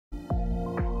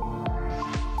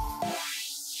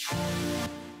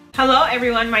Hello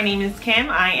everyone, my name is Kim.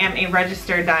 I am a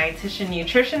registered dietitian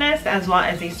nutritionist as well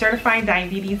as a certified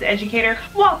diabetes educator.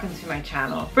 Welcome to my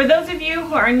channel. For those of you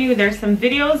who are new, there's some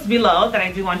videos below that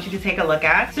I do want you to take a look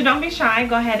at. So don't be shy,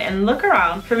 go ahead and look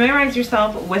around. Familiarize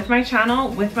yourself with my channel,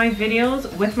 with my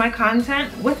videos, with my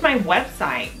content, with my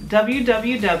website,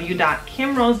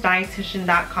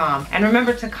 www.kimrosedietitian.com. And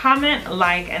remember to comment,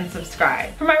 like, and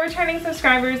subscribe. For my returning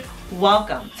subscribers,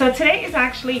 welcome. So today is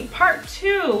actually part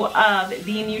 2 of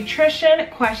the nutrition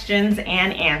questions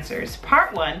and answers.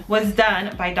 Part 1 was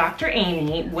done by Dr.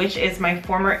 Amy, which is my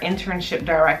former internship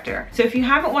director. So if you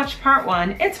haven't watched part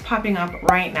 1, it's popping up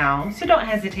right now. So don't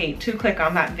hesitate to click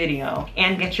on that video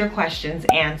and get your questions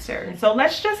answered. So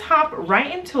let's just hop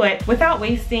right into it without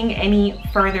wasting any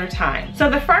further time. So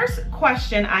the first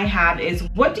question I have is,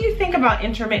 what do you think about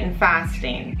intermittent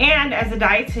fasting? And as a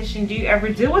dietitian, do you ever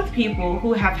deal with people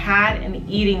who have had an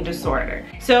eating disorder?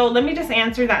 So let me just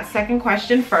answer that second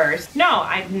question first. No,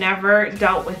 I've never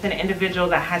dealt with an individual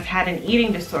that has had an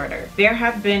eating disorder. There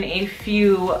have been a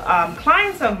few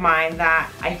clients of mine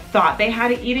that I thought they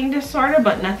had an eating disorder,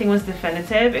 but nothing was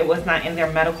definitive. It was not in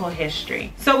their medical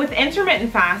history. So with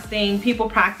intermittent fasting, people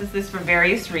practice this for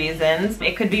various reasons.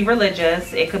 It could be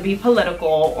religious, it could be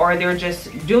political, or they're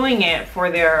just doing it for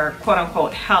their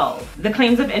quote-unquote health. The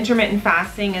claims of intermittent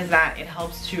fasting is that it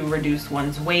helps to reduce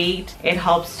one's weight, it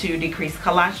helps to decrease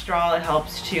cholesterol, it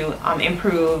helps to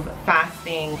improve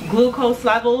fasting glucose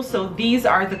levels. So these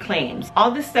are the claims.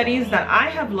 All the studies that I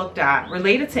have looked at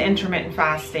related to intermittent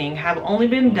fasting have only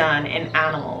been done in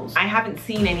animals. I haven't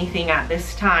seen anything at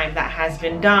this time that has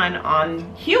been done on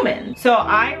humans. So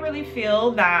I really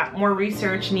feel that more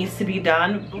research needs to be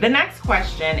done. The next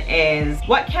question is,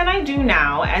 what can I do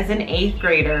now as an 8th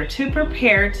grader to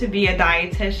prepare to be a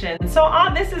dietitian? So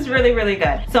this is really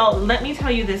good. So let me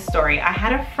tell you this story. I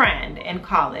had a friend in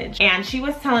college and she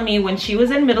was telling me when she was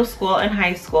in middle school and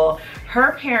high school,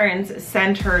 her parents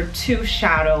sent her to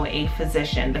shadow a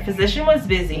physician. The physician was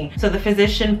busy, so the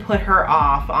physician put her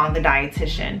off on the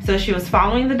dietitian. So she was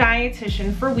following the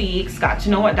dietitian for weeks, got to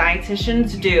know what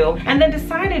dietitians do, and then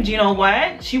decided, you know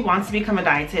what? She wants to become a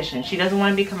dietitian. She doesn't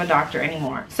want to become a doctor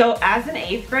anymore. So as an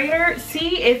 8th grader,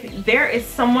 see if there is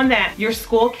someone that your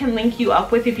school can link you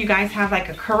up with. If you guys have like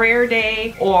a career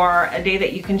day or a day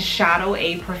that you can shadow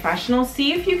a professional,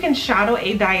 see if you can shadow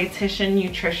a dietitian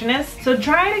nutritionist. So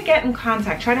try to get in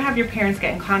contact, try to have your parents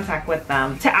get in contact with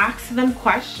them to ask them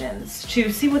questions,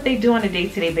 to see what they do on a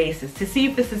day-to-day basis, to see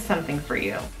if this is something for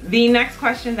you. The next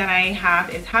question that I have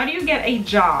is, how do you get a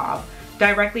job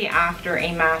directly after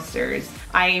a master's?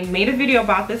 I made a video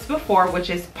about this before, which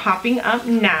is popping up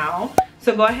now.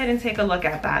 So go ahead and take a look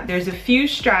at that. There's a few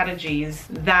strategies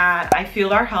that I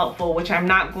feel are helpful, which I'm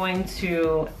not going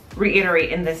to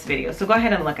reiterate in this video. So go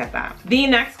ahead and look at that. The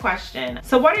next question.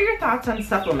 So what are your thoughts on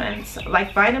supplements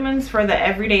like vitamins for the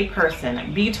everyday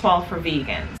person, B12 for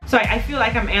vegans? So I feel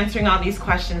like I'm answering all these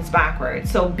questions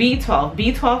backwards. So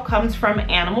B12 comes from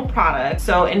animal products.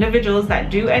 So individuals that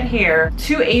do adhere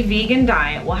to a vegan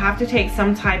diet will have to take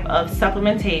some type of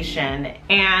supplementation.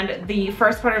 And the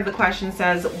first part of the question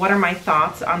says, what are my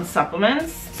thoughts on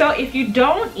supplements? So if you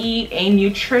don't eat a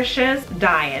nutritious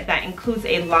diet that includes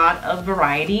a lot of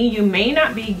variety, you may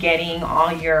not be getting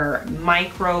all your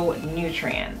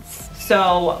micronutrients.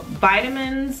 So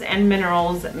vitamins and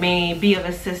minerals may be of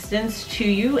assistance to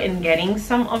you in getting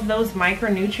some of those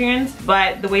micronutrients,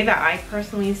 but the way that I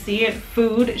personally see it,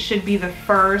 food should be the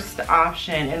first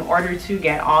option in order to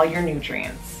get all your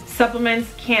nutrients.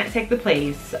 Supplements can't take the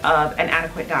place of an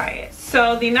adequate diet.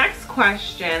 So the next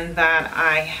question that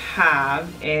I have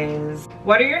is,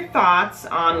 what are your thoughts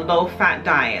on low-fat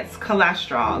diets,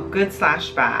 cholesterol,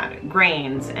 good/bad,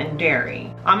 grains, and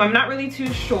dairy? I'm not really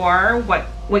too sure what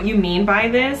you mean by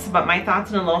this, but my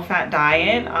thoughts on a low-fat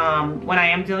diet, when I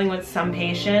am dealing with some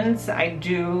patients, I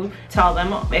do tell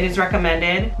them it is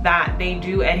recommended that they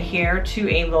do adhere to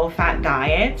a low-fat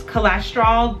diet.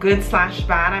 Cholesterol,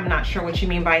 good/bad, I'm not sure what you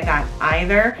mean by that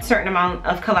either. A certain amount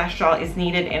of cholesterol is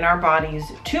needed in our bodies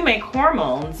to make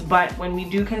hormones, but when we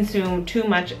do consume too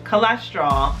much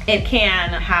cholesterol, it can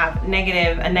have a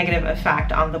negative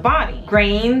effect on the body.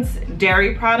 Grains,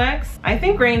 dairy products, I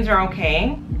think grains are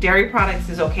okay. Dairy products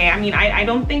is okay. I mean, I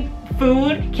don't think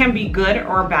food can be good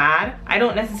or bad. I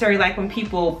don't necessarily like when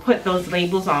people put those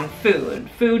labels on food.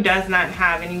 Food does not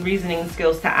have any reasoning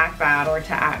skills to act bad or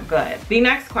to act good. The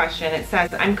next question, it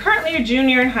says, I'm currently a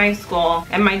junior in high school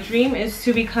and my dream is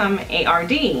to become a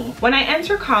RD. When I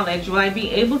enter college, will I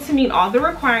be able to meet all the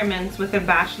requirements with a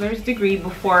bachelor's degree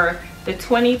before the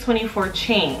 2024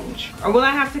 change? Or will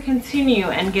I have to continue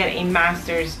and get a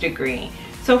master's degree?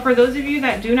 So for those of you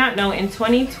that do not know, in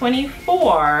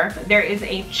 2024, there is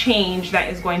a change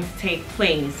that is going to take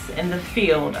place in the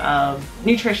field of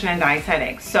nutrition and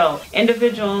dietetics. So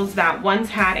individuals that once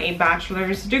had a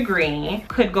bachelor's degree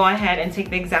could go ahead and take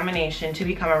the examination to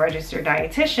become a registered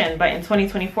dietitian, but in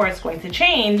 2024 it's going to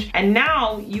change, and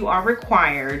now you are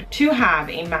required to have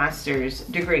a master's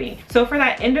degree. So for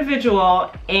that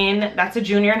individual that's a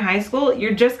junior in high school,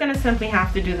 you're just going to simply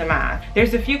have to do the math.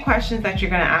 There's a few questions that you're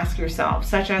going to ask yourself,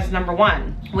 such as number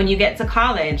one, when you get to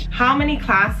college, how many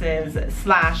classes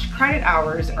 / credit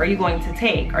hours are you going to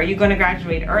take? Are you going to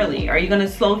graduate early? Are you going to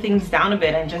slow things down a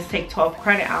bit and just take 12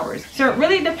 credit hours? So it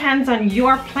really depends on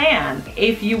your plan.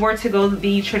 If you were to go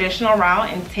the traditional route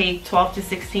and take 12 to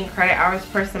 16 credit hours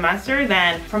per semester,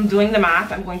 then from doing the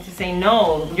math, I'm going to say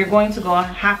no, you're going to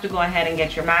have to go ahead and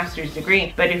get your master's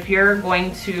degree. But if you're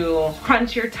going to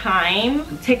crunch your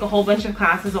time, take a whole bunch of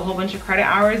classes, a whole bunch of credit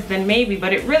hours, then maybe.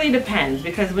 But it really depends,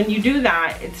 because when you do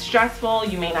that, it's stressful,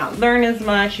 you may not learn as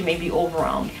much, you may be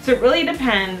overwhelmed. So it really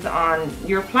depends on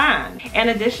your plan. And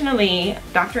additionally,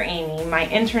 Dr. Amy, my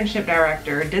internship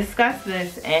director, discussed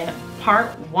this in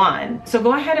part 1. So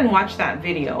go ahead and watch that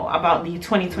video about the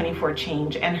 2024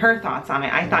 change and her thoughts on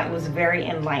it. I thought it was very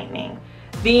enlightening.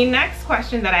 The next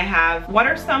question that I have, what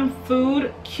are some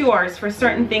food cures for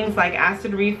certain things like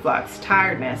acid reflux,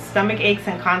 tiredness, stomach aches,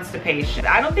 and constipation?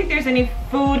 I don't think there's any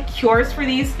food cures for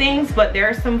these things, but there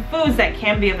are some foods that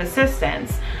can be of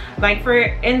assistance. Like for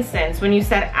instance, when you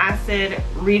said acid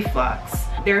reflux,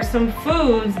 there are some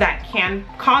foods that can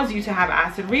cause you to have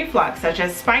acid reflux, such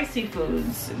as spicy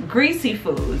foods, greasy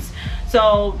foods.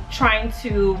 So trying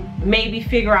to maybe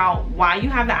figure out why you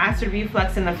have the acid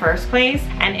reflux in the first place,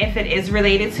 and if it is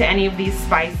related to any of these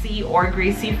spicy or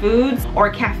greasy foods, or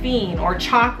caffeine or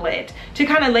chocolate, to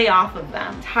kind of lay off of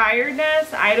them.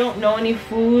 Tiredness, I don't know any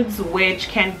foods which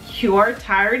can cure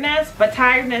tiredness, but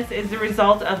tiredness is the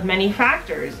result of many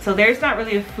factors. So there's not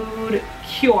really a food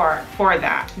cure for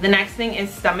that. The next thing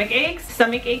is stomach aches.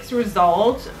 Stomach aches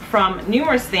result from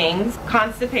numerous things: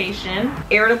 constipation,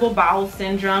 irritable bowel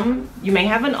syndrome, you may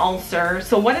have an ulcer.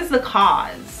 So what is the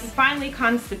cause? And finally,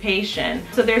 constipation.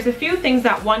 So there's a few things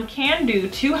that one can do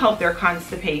to help their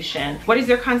constipation. What is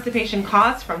their constipation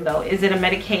caused from though? Is it a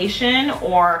medication,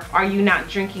 or are you not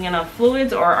drinking enough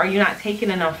fluids, or are you not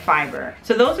taking enough fiber?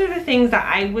 So those are the things that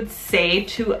I would say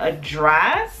to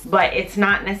address, but it's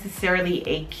not necessarily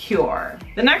a cure.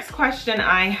 The next question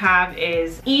I have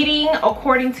is eating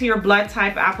according to your blood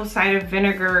type, apple cider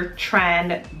vinegar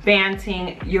trend,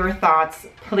 Banting, your thoughts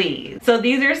please. So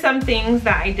these are some things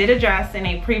that I did address in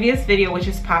a previous video, which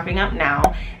is popping up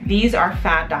now. These are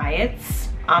fad diets.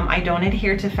 I don't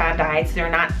adhere to fad diets. They're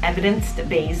not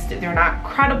evidence-based. They're not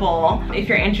credible. If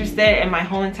you're interested in my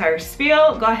whole entire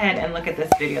spiel, go ahead and look at this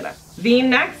video though. The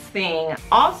next thing,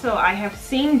 also I have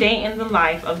seen day in the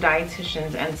life of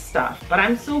dietitians and stuff, but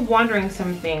I'm still wondering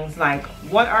some things like,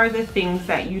 what are the things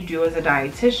that you do as a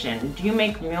dietitian? Do you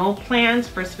make meal plans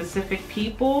for specific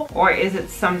people, or is it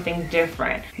something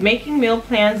different? Making meal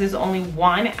plans is only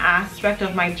one aspect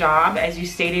of my job. As you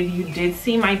stated, you did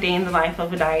see my day in the life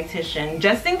of a dietitian.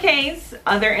 Just in case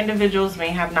other individuals may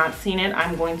have not seen it,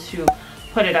 I'm going to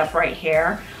put it up right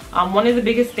here. One of the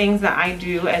biggest things that I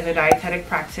do as a dietetic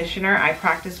practitioner, I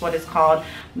practice what is called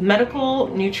medical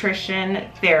nutrition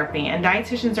therapy, and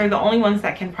dietitians are the only ones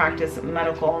that can practice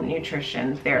medical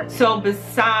nutrition therapy. So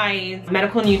besides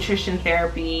medical nutrition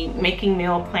therapy, making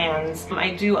meal plans,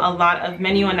 I do a lot of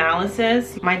menu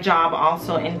analysis. My job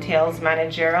also entails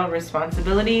managerial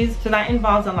responsibilities, so that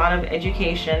involves a lot of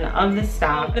education of the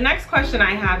staff. The next question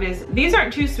I have is, these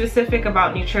aren't too specific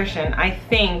about nutrition,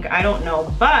 I don't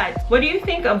know, but what do you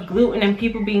think of gluten and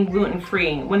people being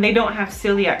gluten-free when they don't have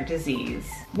celiac disease?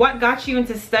 What got you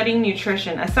into studying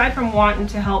nutrition, aside from wanting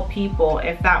to help people,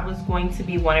 if that was going to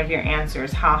be one of your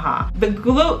answers? Haha. The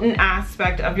gluten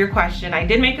aspect of your question, I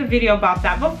did make a video about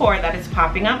that before that is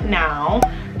popping up now.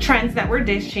 Trends that we're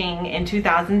dishing in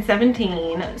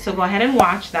 2017, so go ahead and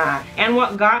watch that. And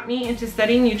what got me into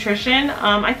studying nutrition,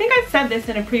 I think I said this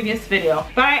in a previous video,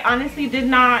 but I honestly did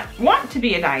not want to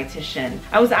be a dietitian.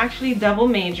 I was actually double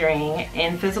majoring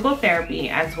in physical therapy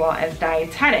as well as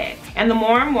dietetics. And the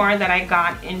more and more that I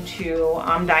got into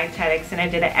dietetics and I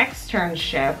did an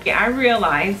externship, I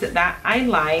realized that I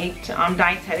liked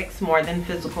dietetics more than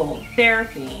physical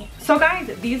therapy. So guys,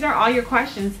 these are all your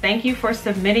questions. Thank you for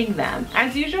submitting them.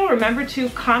 As usual, remember to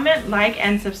comment, like,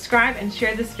 and subscribe, and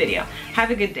share this video.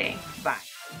 Have a good day.